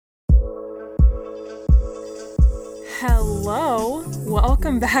Hello,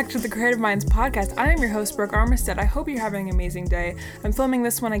 welcome back to the Creative Minds podcast. I am your host, Brooke Armistead. I hope you're having an amazing day. I'm filming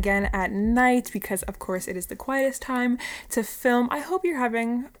this one again at night because, of course, it is the quietest time to film. I hope you're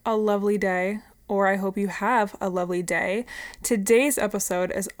having a lovely day, or I hope you have a lovely day. Today's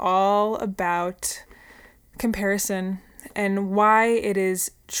episode is all about comparison and why it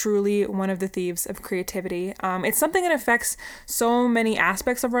is truly one of the thieves of creativity. It's something that affects so many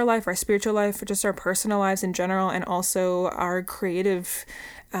aspects of our life, our spiritual life, just our personal lives in general, and also our creative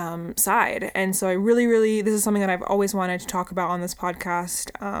side. And so this is something that I've always wanted to talk about on this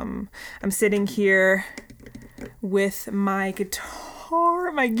podcast. I'm sitting here with my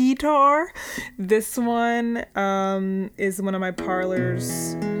guitar. This one is one of my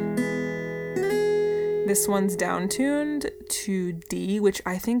Parlors. This one's down-tuned to D, which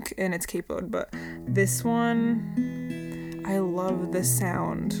I think, and it's capoed, but this one, I love the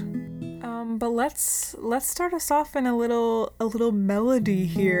sound. But let's start us off in a little melody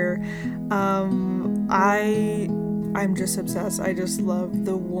here. I'm just obsessed. I just love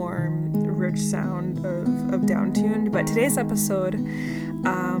the warm, rich sound of down-tuned. But today's episode,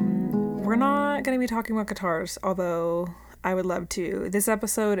 we're not going to be talking about guitars, although I would love to. This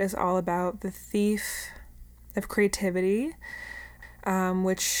episode is all about the thief of creativity,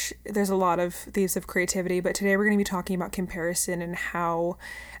 which there's a lot of thieves of creativity, but today we're going to be talking about comparison and how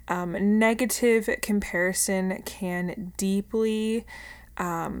negative comparison can deeply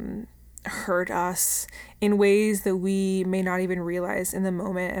hurt us in ways that we may not even realize in the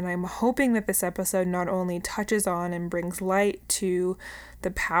moment. And I'm hoping that this episode not only touches on and brings light to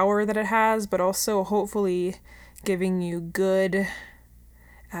the power that it has, but also hopefully giving you good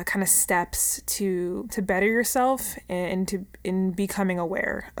kind of steps to better yourself and in becoming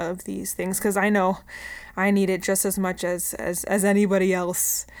aware of these things, because I know I need it just as much as anybody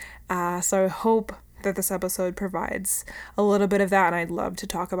else. So I hope that this episode provides a little bit of that, and I'd love to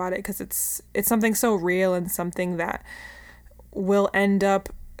talk about it because it's something so real and something that will end up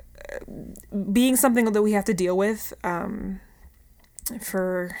being something that we have to deal with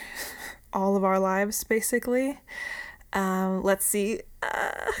for all of our lives, basically. Let's see.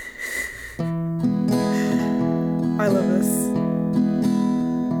 I love this.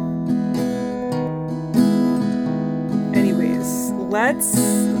 Anyways, let's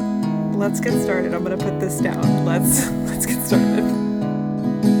get started. I'm gonna put this down. Let's get started.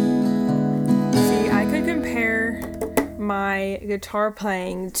 See, I could compare my guitar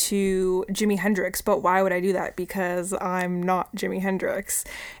playing to Jimi Hendrix, but why would I do that? Because I'm not Jimi Hendrix.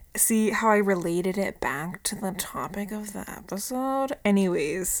 See how I related it back to the topic of the episode?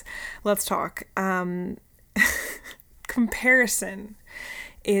 Anyways, let's talk. Comparison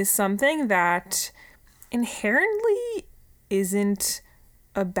is something that inherently isn't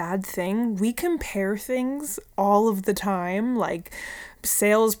a bad thing. We compare things all of the time, like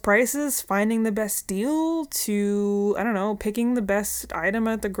sales prices, finding the best deal, to, I don't know, picking the best item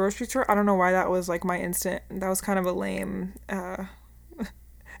at the grocery store. I don't know why that was like my instant. That was kind of a lame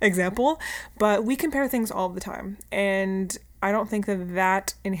example, but we compare things all the time, and I don't think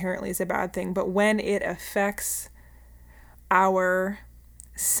that inherently is a bad thing. But when it affects our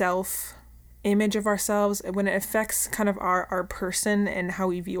self-image of ourselves, when it affects kind of our person and how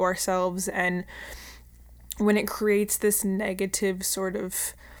we view ourselves, and when it creates this negative sort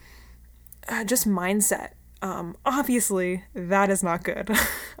of just mindset, obviously that is not good.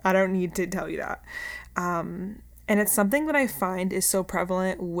 I don't need to tell you that. And it's something that I find is so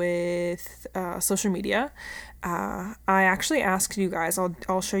prevalent with social media. I actually asked you guys,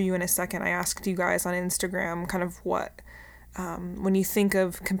 I'll show you in a second, I asked you guys on Instagram kind of what, when you think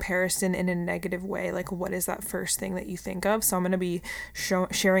of comparison in a negative way, like what is that first thing that you think of? So I'm going to be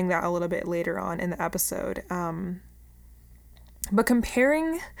sharing that a little bit later on in the episode. But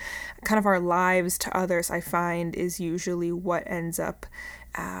comparing kind of our lives to others, I find, is usually what ends up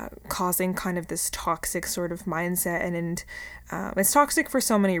causing kind of this toxic sort of mindset. And it's toxic for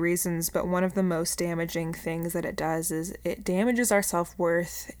so many reasons, but one of the most damaging things that it does is it damages our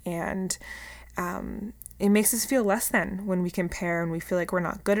self-worth, and it makes us feel less than when we compare, and we feel like we're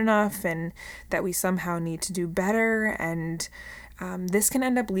not good enough and that we somehow need to do better. And this can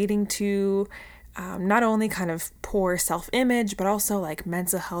end up leading to not only kind of poor self-image, but also like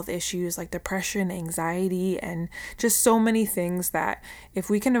mental health issues like depression, anxiety, and just so many things that if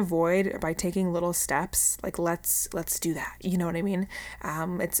we can avoid by taking little steps, like let's do that. You know what I mean?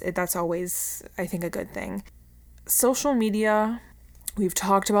 That's always, I think, a good thing. Social media, we've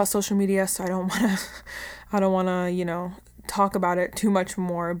talked about social media, so I don't want to, talk about it too much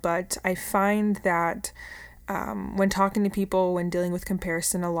more, but I find that when talking to people, when dealing with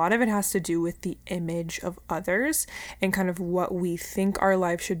comparison, a lot of it has to do with the image of others and kind of what we think our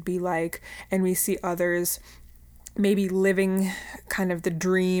life should be like. And we see others maybe living kind of the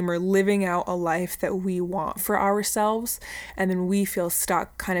dream or living out a life that we want for ourselves. And then we feel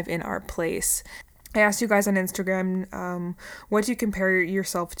stuck kind of in our place. I asked you guys on Instagram, what do you compare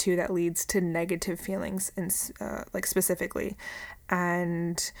yourself to that leads to negative feelings, and like specifically?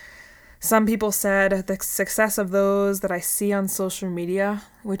 And some people said the success of those that I see on social media,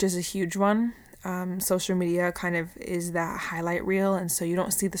 which is a huge one. Social media kind of is that highlight reel, and so you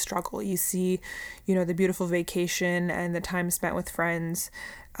don't see the struggle. You see, the beautiful vacation and the time spent with friends.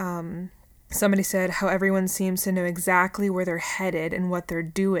 Somebody said how everyone seems to know exactly where they're headed and what they're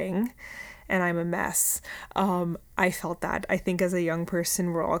doing, and I'm a mess. I felt that. I think as a young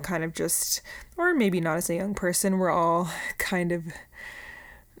person, we're all kind of just, or maybe not as a young person, we're all kind of,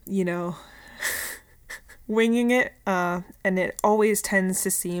 winging it, and it always tends to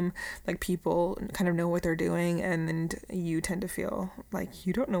seem like people kind of know what they're doing, and you tend to feel like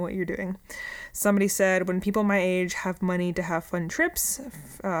you don't know what you're doing. Somebody said, when people my age have money to have fun trips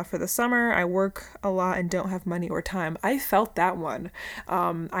for the summer, I work a lot and don't have money or time. I felt that one.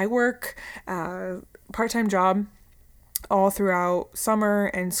 I work part-time job all throughout summer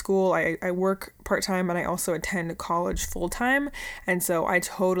and school. I work part-time, and I also attend college full-time, and so I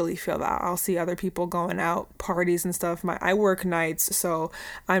totally feel that. I'll see other people going out, parties and stuff. I work nights, so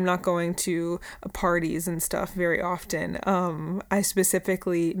I'm not going to parties and stuff very often. I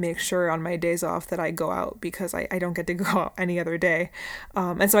specifically make sure on my days off that I go out because I don't get to go out any other day.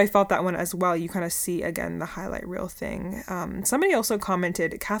 And so I felt that one as well. You kind of see, again, the highlight reel thing. Somebody also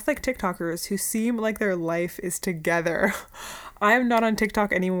commented, Catholic TikTokers who seem like their life is together. I am not on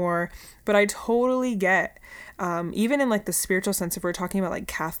TikTok anymore, but I totally get, even in like the spiritual sense, if we're talking about like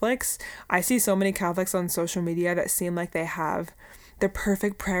Catholics, I see so many Catholics on social media that seem like they have the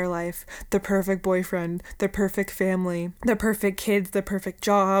perfect prayer life, the perfect boyfriend, the perfect family, the perfect kids, the perfect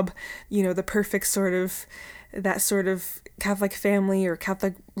job, the perfect sort of Catholic family or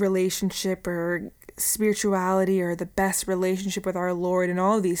Catholic relationship or spirituality or the best relationship with our Lord and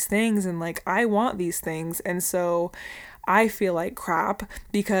all of these things. And like, I want these things. And so I feel like crap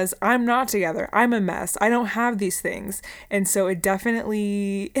because I'm not together. I'm a mess. I don't have these things. And so it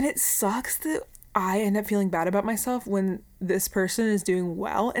sucks that I end up feeling bad about myself when this person is doing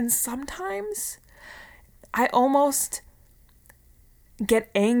well. And sometimes I almost get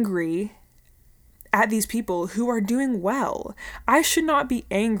angry at these people who are doing well. I should not be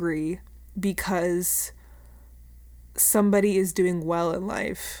angry because somebody is doing well in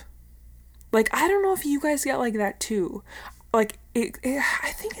life. Like, I don't know if you guys get like that too. Like, I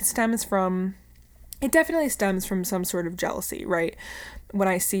think it definitely stems from some sort of jealousy, right? When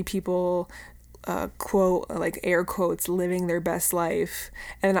I see people, quote, like air quotes, living their best life,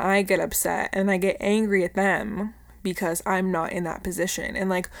 and I get upset and I get angry at them because I'm not in that position. And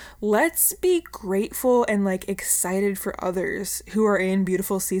like, let's be grateful and like excited for others who are in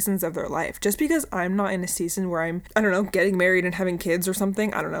beautiful seasons of their life. Just because I'm not in a season where I'm, I don't know, getting married and having kids or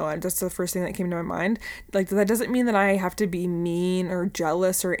something, I don't know, that's the first thing that came to my mind. Like, that doesn't mean that I have to be mean or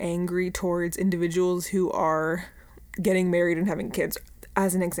jealous or angry towards individuals who are getting married and having kids,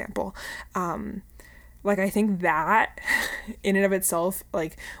 as an example. Like, I think that in and of itself,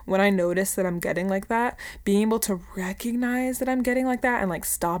 like, when I notice that I'm getting like that, being able to recognize that I'm getting like that and like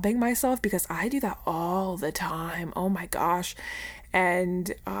stopping myself, because I do that all the time. Oh my gosh.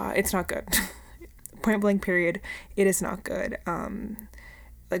 And it's not good. Point blank period. It is not good.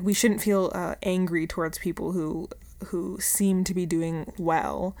 Like, we shouldn't feel angry towards people who seem to be doing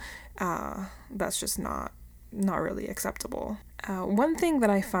well. That's just not really acceptable. One thing that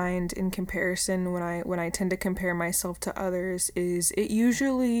I find in comparison when I tend to compare myself to others is it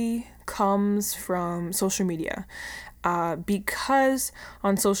usually comes from social media. Because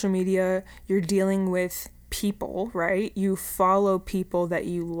on social media you're dealing with people, right? You follow people that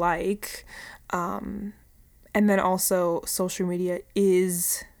you like, and then also social media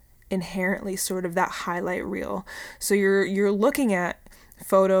is inherently sort of that highlight reel. So you're looking at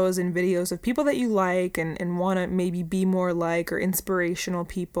photos and videos of people that you like and want to maybe be more like, or inspirational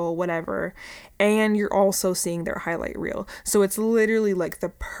people, whatever, and you're also seeing their highlight reel. So it's literally like the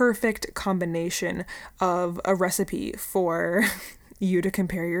perfect combination of a recipe for you to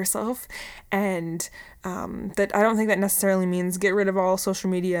compare yourself. And that I don't think that necessarily means get rid of all social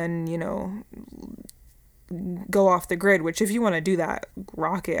media and go off the grid, which if you want to do that,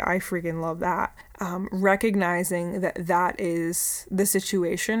 rock it. I freaking love that. Recognizing that that is the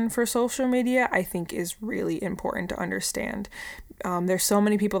situation for social media, I think is really important to understand. There's so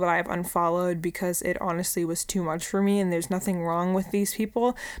many people that I've unfollowed because it honestly was too much for me, and there's nothing wrong with these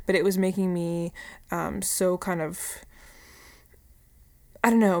people, but it was making me so kind of, I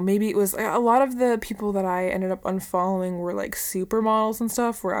don't know, maybe it was a lot of the people that I ended up unfollowing were like supermodels and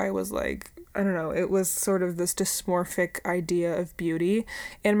stuff, where I was like, I don't know, it was sort of this dysmorphic idea of beauty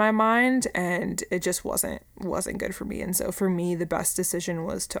in my mind, and it just wasn't good for me. And so for me, the best decision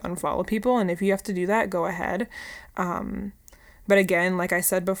was to unfollow people, and if you have to do that, go ahead. But again, like I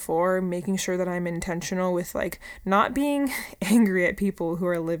said before, making sure that I'm intentional with like not being angry at people who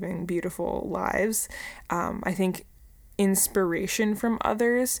are living beautiful lives. I think inspiration from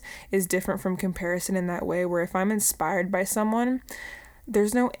others is different from comparison in that way, where if I'm inspired by someone,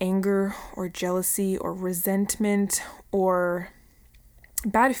 there's no anger or jealousy or resentment or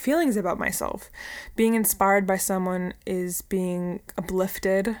bad feelings about myself. Being inspired by someone is being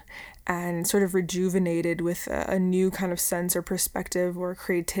uplifted and sort of rejuvenated with a new kind of sense or perspective or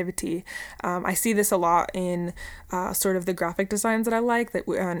creativity. I see this a lot in sort of the graphic designs that I like,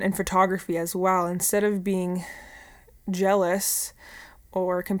 and photography as well. Instead of being jealous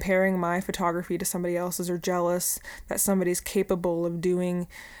or comparing my photography to somebody else's, or jealous that somebody's capable of doing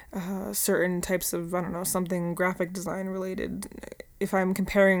certain types of, I don't know, something graphic design related, if I'm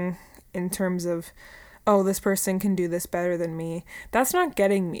comparing in terms of, oh, this person can do this better than me, that's not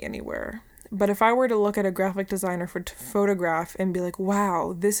getting me anywhere. But if I were to look at a graphic designer photograph and be like,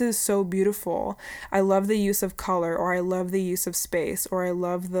 wow, this is so beautiful, I love the use of color, or I love the use of space, or I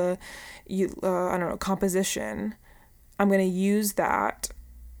love the, I don't know, composition, I'm going to use that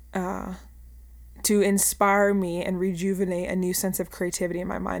to inspire me and rejuvenate a new sense of creativity in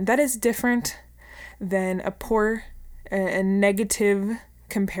my mind. That is different than a negative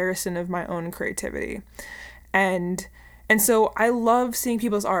comparison of my own creativity. And so I love seeing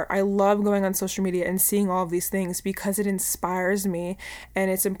people's art. I love going on social media and seeing all of these things because it inspires me.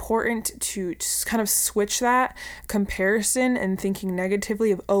 And it's important to just kind of switch that comparison and thinking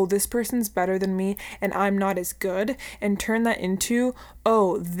negatively of, oh, this person's better than me and I'm not as good, and turn that into,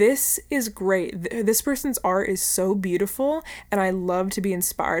 oh, this is great. This person's art is so beautiful and I love to be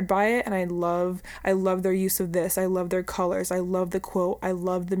inspired by it. And I love their use of this. I love their colors. I love the quote. I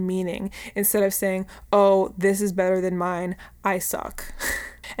love the meaning. Instead of saying, oh, this is better than mine, I suck.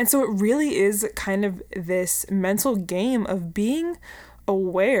 And so it really is kind of this mental game of being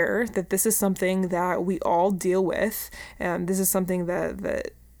aware that this is something that we all deal with, and this is something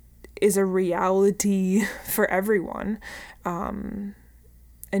that is a reality for everyone, and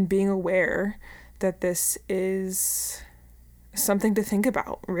being aware that this is something to think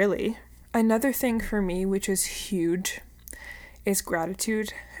about, really. Another thing for me, which is huge, is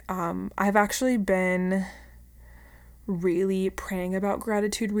gratitude. I've actually been really praying about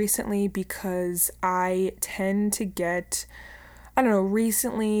gratitude recently because I tend to get, I don't know,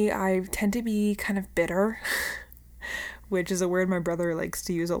 recently I tend to be kind of bitter, which is a word my brother likes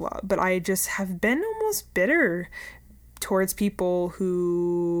to use a lot, but I just have been almost bitter towards people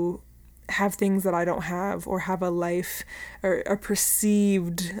who have things that I don't have, or have a life or a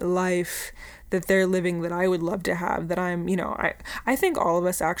perceived life that they're living that I would love to have, that I'm, I think all of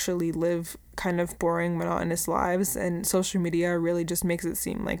us actually live kind of boring, monotonous lives, and social media really just makes it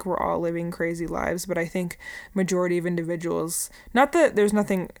seem like we're all living crazy lives. But I think majority of individuals, not that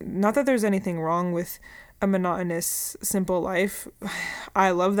there's anything wrong with a monotonous, simple life.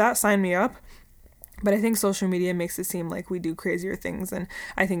 I love that. Sign me up. But I think social media makes it seem like we do crazier things, and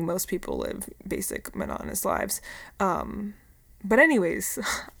I think most people live basic, monotonous lives. But anyways,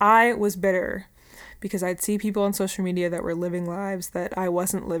 I was bitter because I'd see people on social media that were living lives that I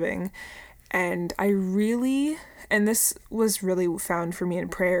wasn't living. And and this was really found for me in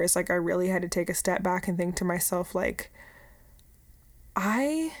prayer, is like I really had to take a step back and think to myself, like,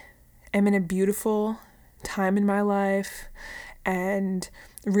 I am in a beautiful time in my life, and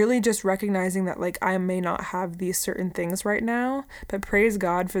really just recognizing that, like, I may not have these certain things right now, but praise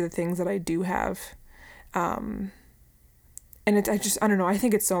God for the things that I do have. And I don't know, I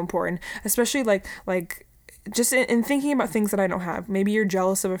think it's so important, especially like just in thinking about things that I don't have. Maybe you're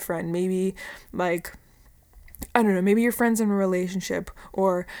jealous of a friend, maybe like, I don't know, maybe your friend's in a relationship,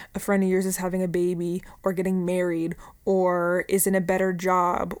 or a friend of yours is having a baby, or getting married, or is in a better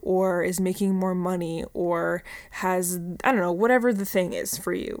job, or is making more money, or has, I don't know, whatever the thing is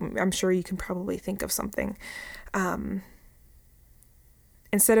for you. I'm sure you can probably think of something.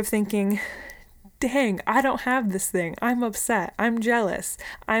 Instead of thinking, dang, I don't have this thing. I'm upset. I'm jealous.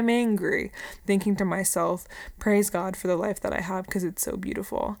 I'm angry. Thinking to myself, praise God for the life that I have because it's so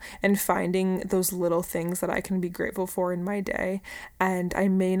beautiful. And finding those little things that I can be grateful for in my day. And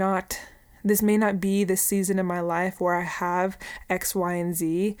this may not be the season in my life where I have X, Y, and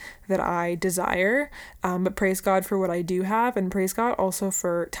Z that I desire, but praise God for what I do have, and praise God also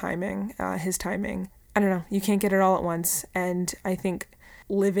for timing, his timing. I don't know, you can't get it all at once, and I think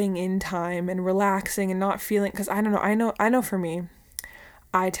living in time and relaxing and not feeling, because I don't know, I know for me,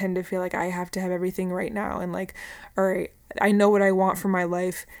 I tend to feel like I have to have everything right now, and like, all right, I know what I want for my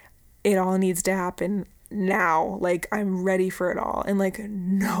life, it all needs to happen now, like I'm ready for it all, and like,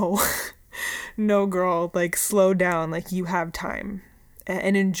 no. No, girl, like slow down, like you have time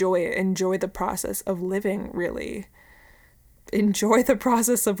and enjoy it. Enjoy the process of living, really. Enjoy the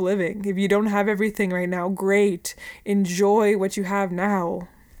process of living. If you don't have everything right now, great. Enjoy what you have now.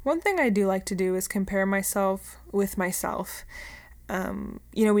 One thing I do like to do is compare myself with myself.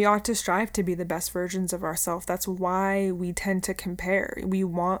 We ought to strive to be the best versions of ourselves. That's why we tend to compare. We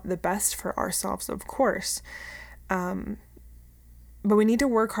want the best for ourselves, of course. But we need to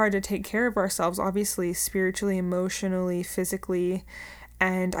work hard to take care of ourselves, obviously, spiritually, emotionally, physically.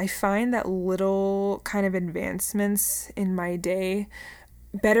 And I find that little kind of advancements in my day,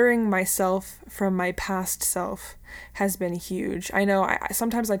 bettering myself from my past self, has been huge. I know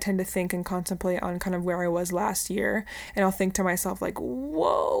sometimes I tend to think and contemplate on kind of where I was last year, and I'll think to myself like,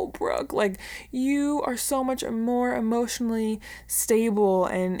 whoa, Brooke, like you are so much more emotionally stable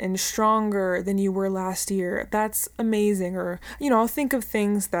and stronger than you were last year. That's amazing. Or, I'll think of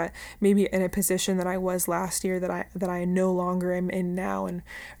things that maybe in a position that I was last year that I no longer am in now. And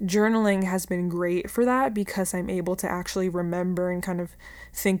journaling has been great for that because I'm able to actually remember and kind of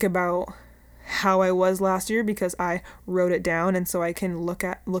think about how I was last year because I wrote it down, and so I can look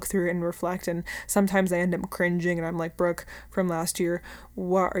through it and reflect. And sometimes I end up cringing and I'm like, Brooke, from last year,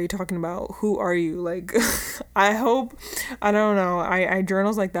 what are you talking about? Who are you? Like, I don't know, I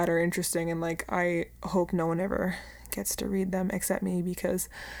journals like that are interesting, and like I hope no one ever gets to read them except me because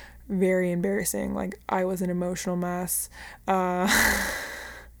very embarrassing. Like I was an emotional mess.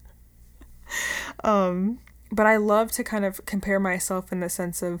 But I love to kind of compare myself in the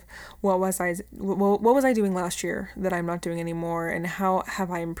sense of what was I doing last year that I'm not doing anymore, and how have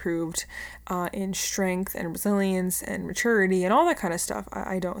I improved in strength and resilience and maturity and all that kind of stuff.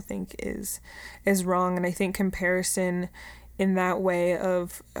 I don't think is wrong, and I think comparison in that way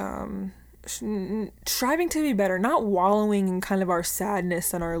of striving to be better, not wallowing in kind of our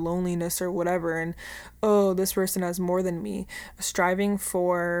sadness and our loneliness or whatever, and oh, this person has more than me, striving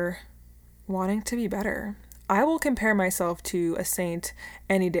for wanting to be better. I will compare myself to a saint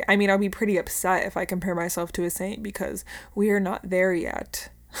any day. I mean, I'll be pretty upset if I compare myself to a saint because we are not there yet.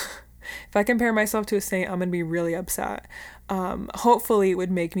 If I compare myself to a saint, I'm going to be really upset. Hopefully it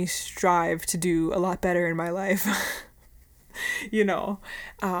would make me strive to do a lot better in my life.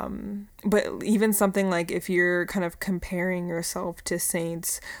 But even something like if you're kind of comparing yourself to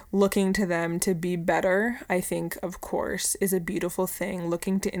saints, looking to them to be better, I think, of course, is a beautiful thing.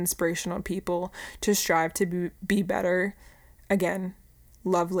 Looking to inspirational people to strive to be better, again,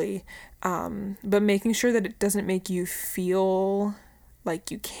 lovely. But making sure that it doesn't make you feel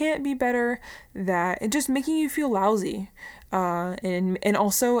like you can't be better, that it just making you feel lousy. And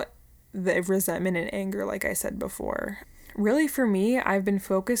also the resentment and anger, like I said before. Really, for me, I've been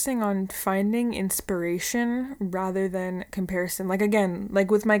focusing on finding inspiration rather than comparison. Like, again,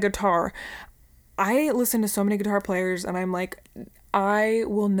 like with my guitar, I listen to so many guitar players and I'm like, I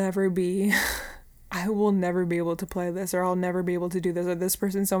will never be able to play this, or I'll never be able to do this, or this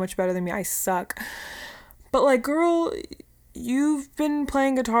person's so much better than me, I suck. But like, girl, you've been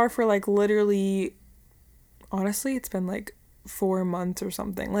playing guitar for like literally, honestly, it's been like 4 months or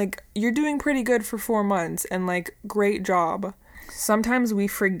something. Like, you're doing pretty good for 4 months, and like, great job. Sometimes we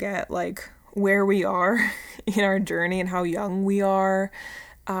forget like where we are in our journey and how young we are.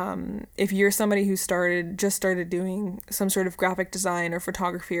 If you're somebody who just started doing some sort of graphic design or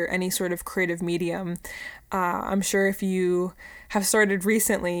photography or any sort of creative medium, I'm sure if you have started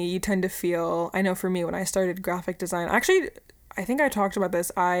recently, you tend to feel, I know for me, when I started graphic design, actually, I think I talked about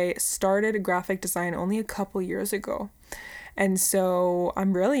this, I started graphic design only a couple years ago. And so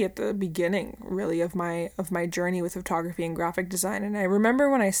I'm really at the beginning, really, of my journey with photography and graphic design. And I remember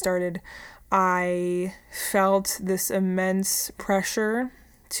when I started, I felt this immense pressure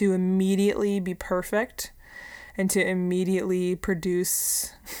to immediately be perfect and to immediately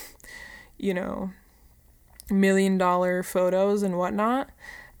produce, $1 million photos and whatnot.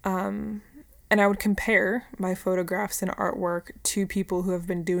 And I would compare my photographs and artwork to people who have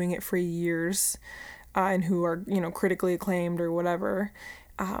been doing it for years, and who are, critically acclaimed or whatever.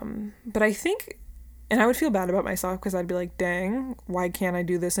 But I think, and I would feel bad about myself because I'd be like, dang, why can't I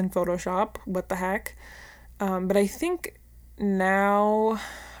do this in Photoshop? What the heck? But I think now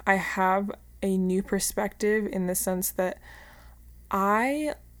I have a new perspective in the sense that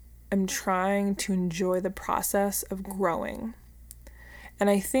I am trying to enjoy the process of growing. And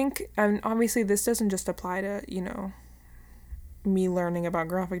I think, and obviously this doesn't just apply to, me learning about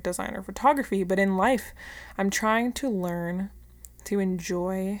graphic design or photography, but in life, I'm trying to learn to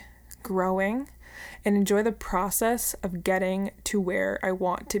enjoy growing and enjoy the process of getting to where I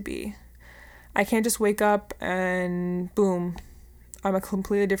want to be. I can't just wake up and boom, I'm a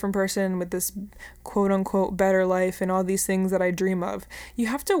completely different person with this quote unquote better life and all these things that I dream of. You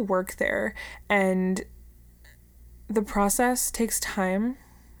have to work there, and the process takes time,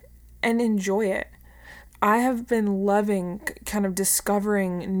 and enjoy it. I have been loving kind of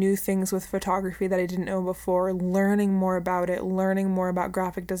discovering new things with photography that I didn't know before, learning more about it, learning more about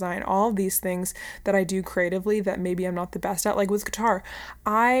graphic design, all of these things that I do creatively that maybe I'm not the best at. Like with guitar,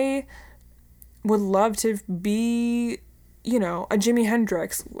 I would love to be, a Jimi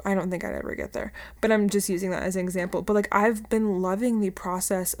Hendrix. I don't think I'd ever get there, but I'm just using that as an example. But I've been loving the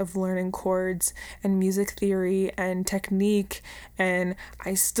process of learning chords and music theory and technique, and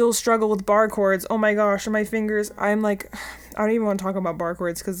I still struggle with bar chords. Oh my gosh, my fingers, I don't even want to talk about bar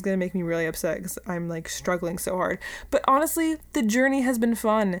chords because it's going to make me really upset because I'm struggling so hard. But honestly, the journey has been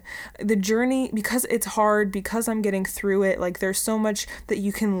fun. The journey, because it's hard, because I'm getting through it, there's so much that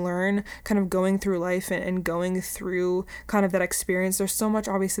you can learn kind of going through life and going through kind of that experience. There's so much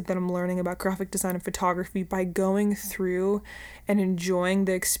obviously that I'm learning about graphic design and photography by going through and enjoying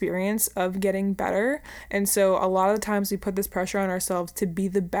the experience of getting better. And so a lot of the times we put this pressure on ourselves to be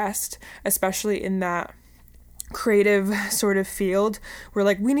the best, especially in that creative sort of field.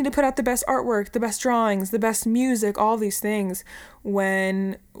 We're we need to put out the best artwork, the best drawings, the best music, all these things,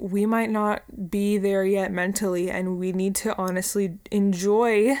 when we might not be there yet mentally, and we need to honestly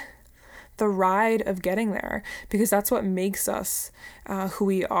enjoy the ride of getting there, because that's what makes us who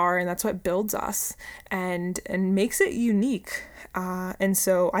we are, and that's what builds us and makes it unique. And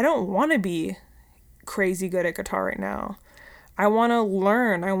so I don't want to be crazy good at guitar right now. I want to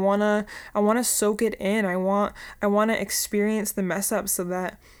learn. I want to soak it in. I want to experience the mess ups so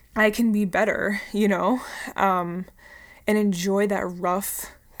that I can be better, and enjoy that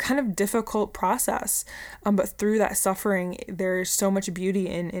rough, kind of difficult process. But through that suffering, there's so much beauty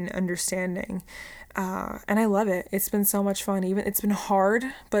in understanding. And I love it. It's been so much fun. Even it's been hard,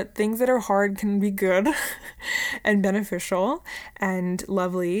 but things that are hard can be good and beneficial and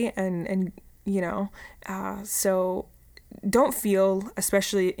lovely and so don't feel,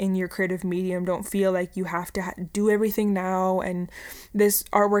 especially in your creative medium, don't feel like you have to do everything now and this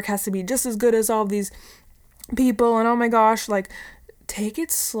artwork has to be just as good as all these people, and oh my gosh, take it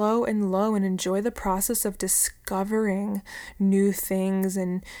slow and low and enjoy the process of discovering new things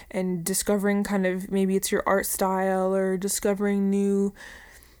and discovering kind of, maybe it's your art style, or discovering new,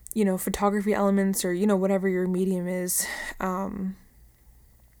 photography elements, or, whatever your medium is.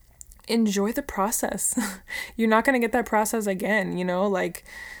 Enjoy the process. You're not going to get that process again,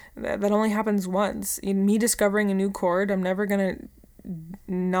 that only happens once. In me discovering a new chord, I'm never going to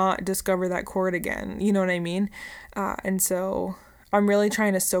not discover that chord again. You know what I mean? And so I'm really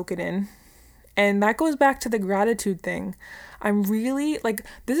trying to soak it in. And that goes back to the gratitude thing. I'm really,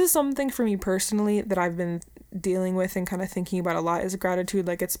 this is something for me personally that I've been dealing with and kind of thinking about a lot, is gratitude.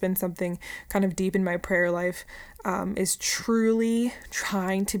 It's been something kind of deep in my prayer life, is truly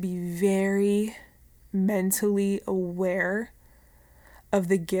trying to be very mentally aware of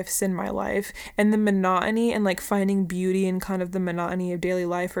the gifts in my life and the monotony, and finding beauty in kind of the monotony of daily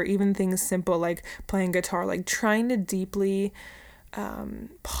life, or even things simple like playing guitar, trying to deeply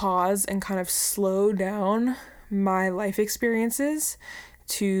pause and kind of slow down my life experiences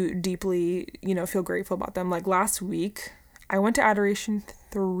to deeply, feel grateful about them. Last week, I went to Adoration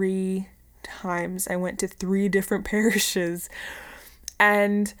 3 times. I went to 3 different parishes,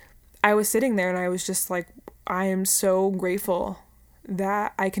 and I was sitting there and I was just I am so grateful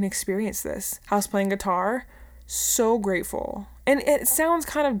that I can experience this. I was playing guitar, so grateful. And it sounds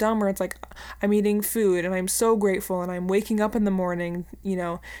kind of dumb, where it's I'm eating food and I'm so grateful, and I'm waking up in the morning,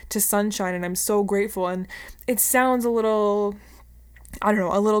 to sunshine, and I'm so grateful. And it sounds a little, I don't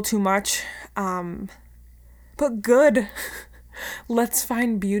know, a little too much, but good. Let's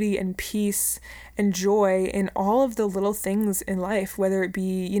find beauty and peace and joy in all of the little things in life, whether it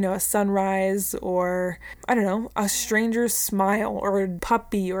be, a sunrise or, I don't know, a stranger's smile or a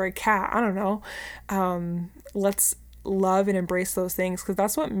puppy or a cat. I don't know. Let's love and embrace those things, because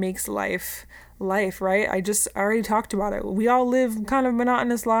that's what makes life, right? I already talked about it. We all live kind of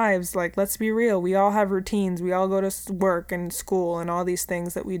monotonous lives. Like, let's be real. We all have routines. We all go to work and school and all these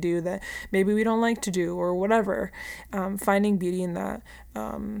things that we do that maybe we don't like to do or whatever. Finding beauty in that,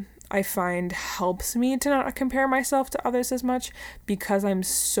 I find helps me to not compare myself to others as much, because I'm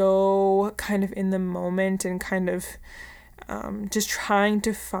so kind of in the moment and kind of just trying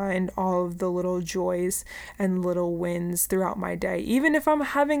to find all of the little joys and little wins throughout my day. Even if I'm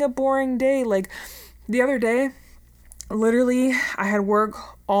having a boring day, like the other day, literally I had work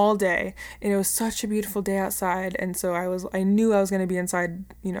all day and it was such a beautiful day outside. And so I knew I was going to be inside,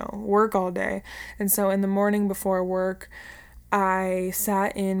 work all day. And so in the morning before work, I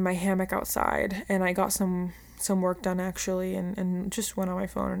sat in my hammock outside and I got some work done actually, and just went on my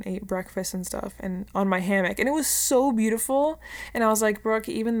phone and ate breakfast and stuff and on my hammock, and it was so beautiful. And I was like, Brooke,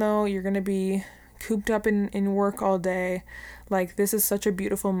 even though you're gonna be cooped up in work all day, like, this is such a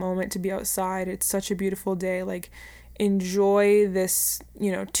beautiful moment to be outside. It's such a beautiful day. Like, enjoy this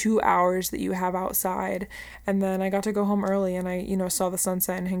 2 hours that you have outside. And then I got to go home early and I saw the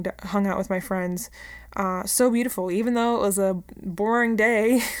sunset and hung out with my friends. So beautiful, even though it was a boring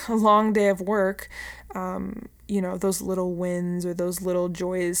day, a long day of work. Those little wins or those little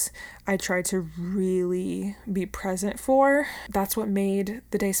joys, I try to really be present for. That's what made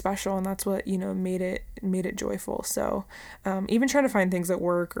the day special, and that's what, made it joyful. So, even trying to find things at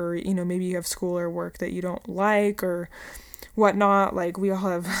work, or, maybe you have school or work that you don't like or whatnot. Like, we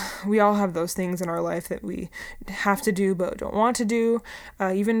all have those things in our life that we have to do but don't want to do.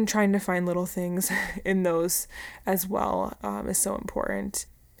 Even trying to find little things in those as well is so important.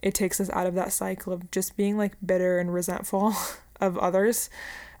 It takes us out of that cycle of just being like bitter and resentful of others,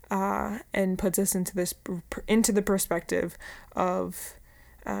 and puts us into the perspective of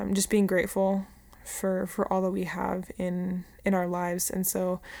just being grateful for all that we have in our lives. And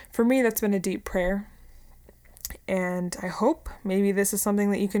so for me, that's been a deep prayer. And I hope maybe this is something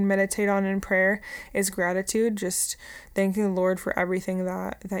that you can meditate on in prayer, is gratitude, just thanking the Lord for everything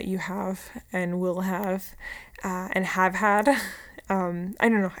that you have and will have, and have had. I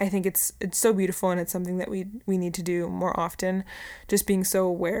don't know. I think it's so beautiful, and it's something that we need to do more often. Just being so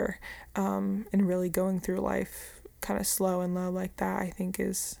aware, and really going through life kind of slow and low like that, I think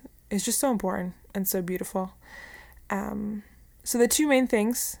is just so important and so beautiful. So the two main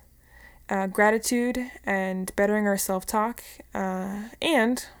things, gratitude and bettering our self-talk,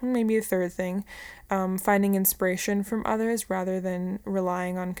 and maybe a third thing, finding inspiration from others rather than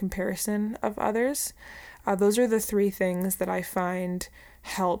relying on comparison of others. Those are the three things that I find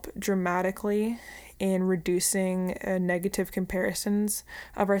help dramatically in reducing negative comparisons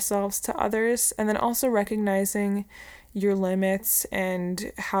of ourselves to others, and then also recognizing your limits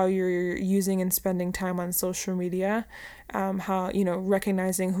and how you're using and spending time on social media, how,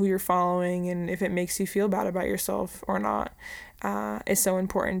 recognizing who you're following and if it makes you feel bad about yourself or not, is so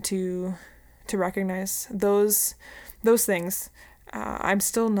important to recognize those things. I'm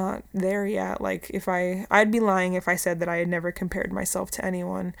still not there yet. Like, I'd be lying if I said that I had never compared myself to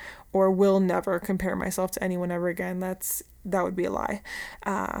anyone or will never compare myself to anyone ever again. That would be a lie.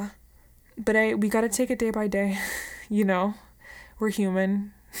 But we got to take it day by day. We're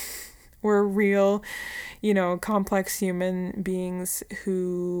human. We're real, complex human beings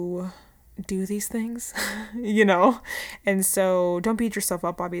who do these things, and so don't beat yourself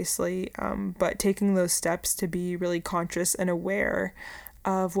up, obviously, but taking those steps to be really conscious and aware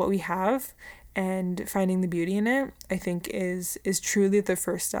of what we have and finding the beauty in it, I think is truly the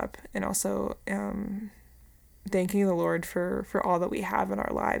first step. And also thanking the Lord for all that we have in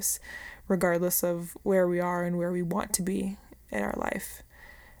our lives, regardless of where we are and where we want to be in our life,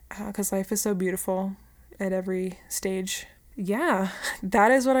 because life is so beautiful at every stage. Yeah,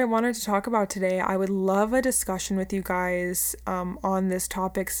 that is what I wanted to talk about today. I would love a discussion with you guys on this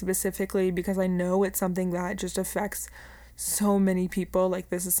topic specifically, because I know it's something that just affects so many people. Like,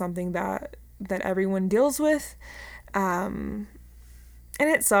 this is something that everyone deals with, and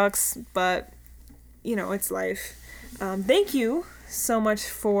it sucks, but it's life. Thank you so much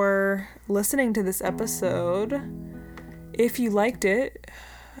for listening to this episode. If you liked it,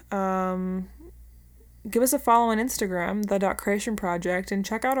 give us a follow on Instagram, the .creation project, and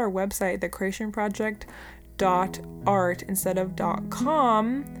check out our website, thecreationproject.art instead of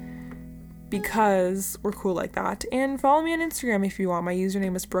 .com, because we're cool like that. And follow me on Instagram if you want. My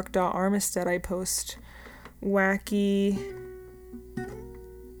username is brooke.armistead. I post wacky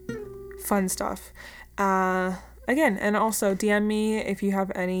fun stuff. Again, and also DM me if you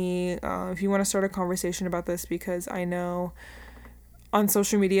have any, if you want to start a conversation about this, because I know on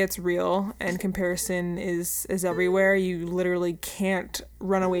social media it's real and comparison is everywhere. You literally can't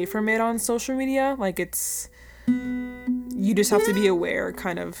run away from it on social media. Like, you just have to be aware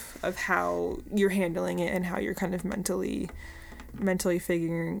kind of how you're handling it and how you're kind of mentally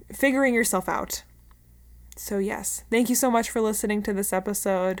figuring yourself out. So yes, thank you so much for listening to this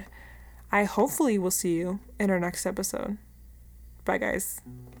episode. I hopefully will see you in our next episode. Bye guys.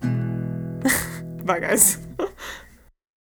 Bye guys.